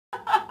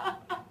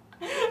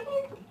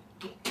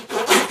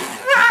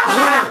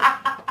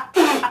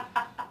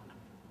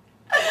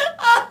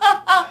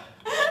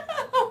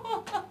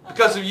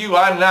Because of you,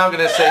 I'm now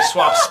gonna say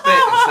swap spit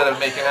instead of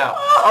making out.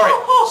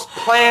 Alright,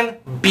 plan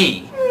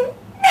B,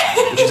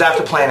 which is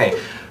after plan A.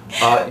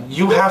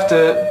 You have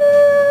to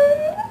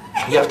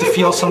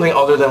feel something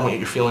other than what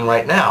you're feeling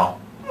right now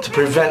to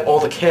prevent all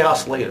the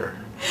chaos later.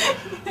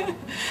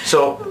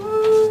 So,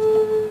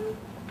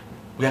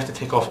 we have to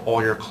take off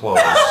all your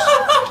clothes.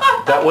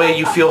 That way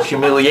you feel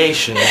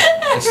humiliation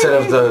instead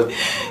of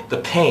the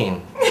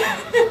pain.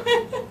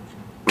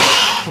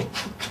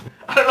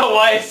 I don't know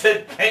why I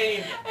said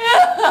pain.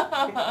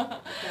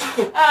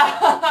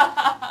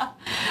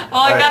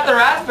 Well, I got the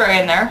raspberry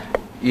in there.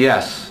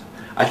 Yes.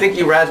 I think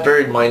you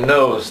raspberried my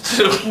nose,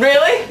 too.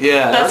 Really?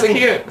 Yeah. That's cute.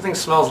 Everything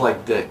smells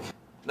like dick.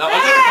 No,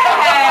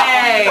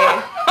 hey!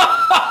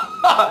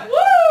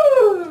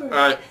 Woo!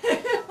 Alright.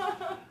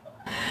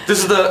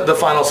 This is the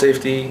final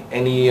safety.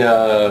 Any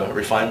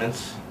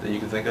refinements that you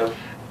can think of?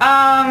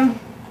 I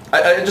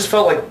just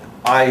felt like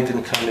I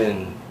didn't come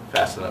in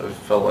fast enough. It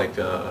felt like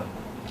I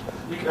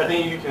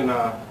think you can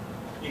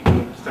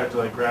start to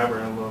like grab her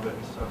in a little bit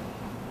and stuff.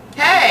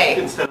 Hey!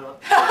 Instead of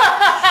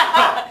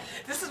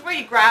This is where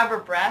you grab her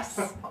breasts,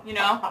 you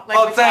know? Like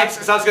oh, thanks,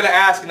 because I was going to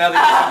ask, now that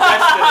you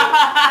suggested it,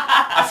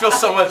 I feel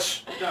so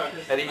much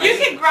at ease. You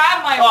can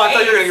grab my waist. Oh, I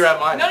thought you were going to grab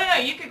mine. No,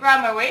 you can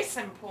grab my waist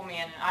and pull me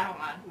in, and I don't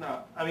mind.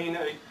 No, I mean,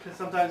 because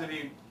sometimes if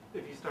you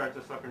start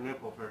to suck her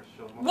nipple first,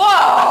 she'll...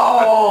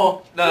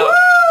 Whoa! No.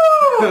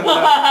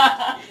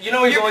 You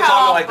know he's You're only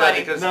talking like buddy.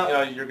 that because you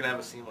know, you're going to have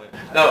a scene later.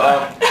 No,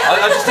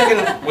 I was just thinking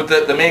with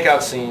the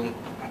makeout scene,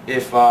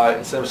 if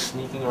instead of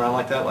sneaking around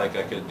like that, like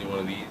I could do one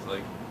of these,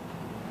 like...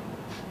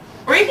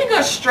 Or you can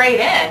go straight in.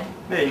 Yeah,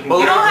 you can. Well,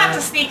 you don't have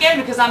to sneak in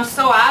because I'm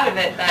so out of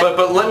it that...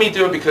 But let me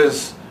do it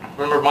because,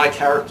 remember, my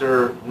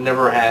character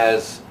never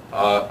has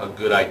a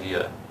good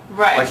idea.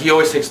 Right. Like, he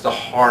always takes the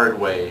hard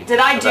way. Did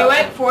I do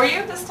it for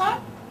you this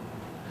time?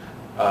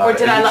 Or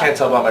did I... You can't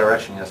tell by my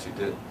erection. Yes, you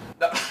did.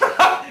 No.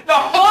 No!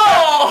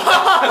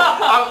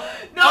 Whoa!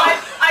 No,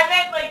 I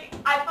meant, like,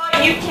 I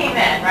thought you came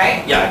in,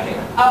 right? Yeah, I came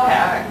in. Okay,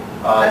 alright.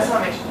 I just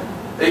want to make sure.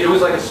 It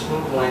was like a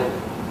smooth landing.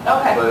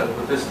 Okay.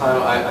 But this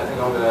time, I think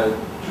I'm going to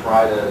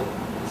try to,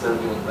 instead of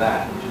doing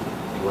that, which is an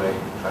easy way,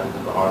 try to do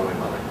the hard way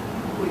by like,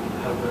 wait, you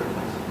have very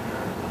nice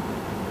hair.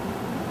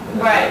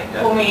 Right,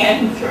 yeah. pull me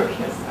in through a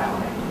kiss that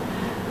way.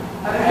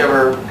 Okay. Have you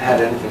ever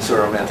had anything so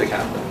romantic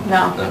happen?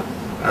 No. No?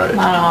 Alright.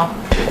 Not at all.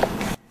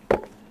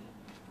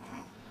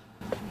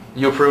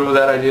 You approve of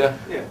that idea?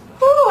 Yeah.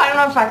 Whew, I don't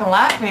know if I can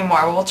laugh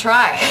anymore, but we'll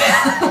try.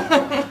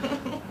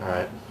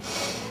 Alright.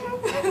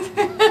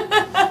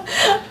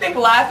 I think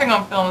laughing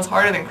on film is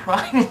harder than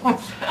crying on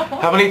film.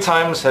 How many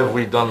times have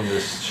we done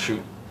this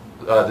shoot,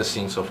 this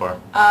scene so far?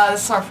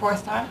 This is our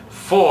 4th time.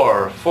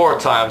 4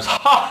 times.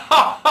 That's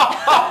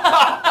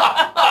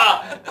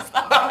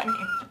not funny.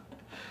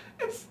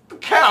 It's the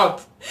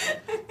count.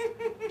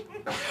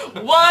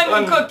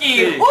 One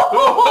cookie.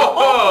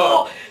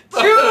 Oh, 2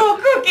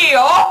 cookie.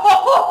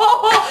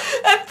 Oh,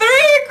 a 3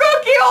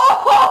 cookie.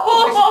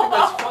 Oh,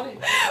 That's funny.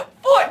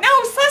 4. No,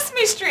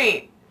 Sesame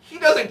Street. He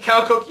doesn't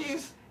count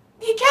cookies.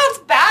 He counts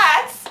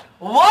bats.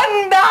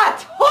 1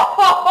 bat.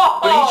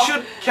 But he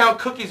should count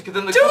cookies because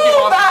then the 2 cookie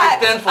monster bats.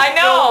 could then I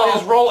know. fulfill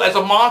his role as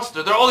a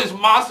monster. There are all these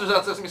monsters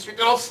on Sesame Street.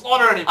 They don't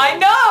slaughter anybody. I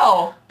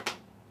know.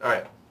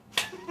 Alright.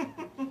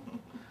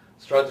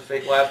 Let's try the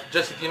fake laugh.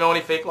 Jesse, do you know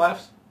any fake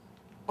laughs?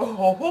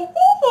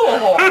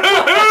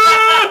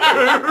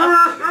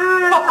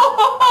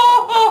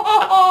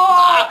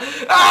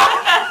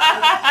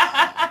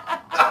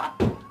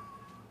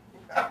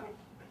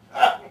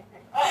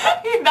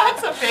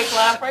 That's a fake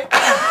laugh right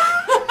there.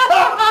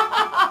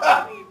 What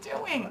are you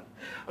doing?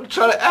 I'm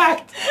trying to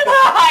act.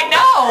 I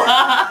know.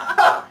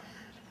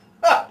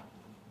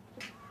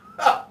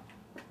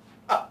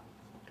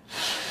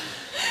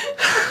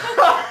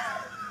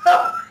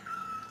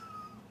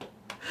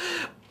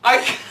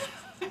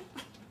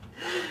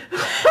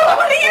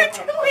 What are you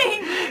doing?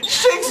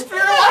 Shakespeare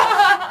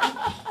laugh.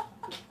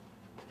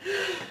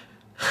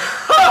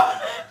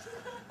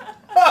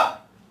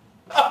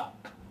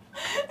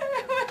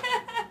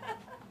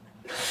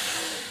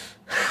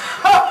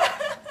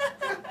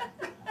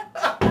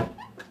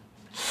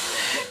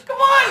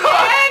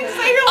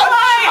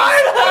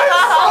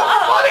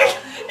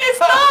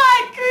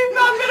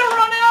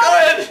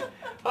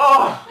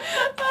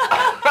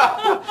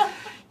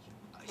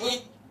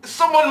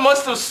 Someone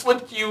must have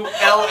slipped you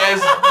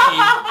LSD.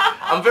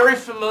 I'm very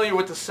familiar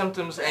with the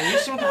symptoms, and you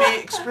seem to be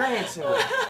experiencing it.